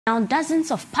Now,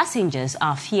 dozens of passengers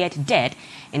are feared dead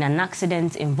in an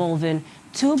accident involving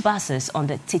two buses on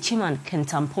the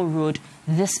Techiman-Kintampo road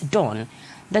this dawn.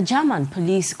 The German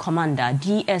police commander,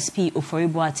 DSP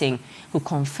Oforibuating, who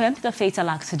confirmed the fatal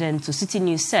accident to City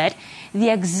News, said the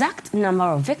exact number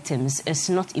of victims is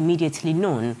not immediately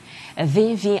known. A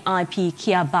VVIP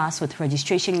Kia bus with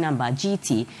registration number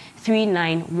GT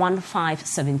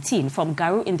 391517 from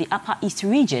Garu in the Upper East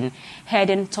region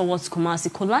heading towards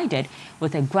Kumasi collided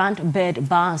with a Grand Bird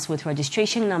bus with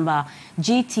registration number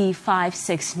GT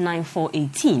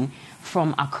 569418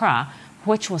 from Accra,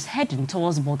 which was heading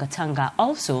towards Bolgatanga,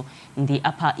 also in the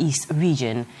Upper East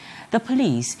region. The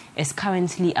police is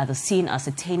currently at the scene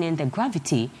ascertaining the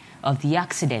gravity of the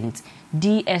accident.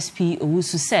 DSP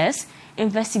Owusu says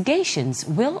investigations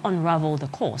will unravel the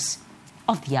cause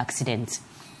of the accident.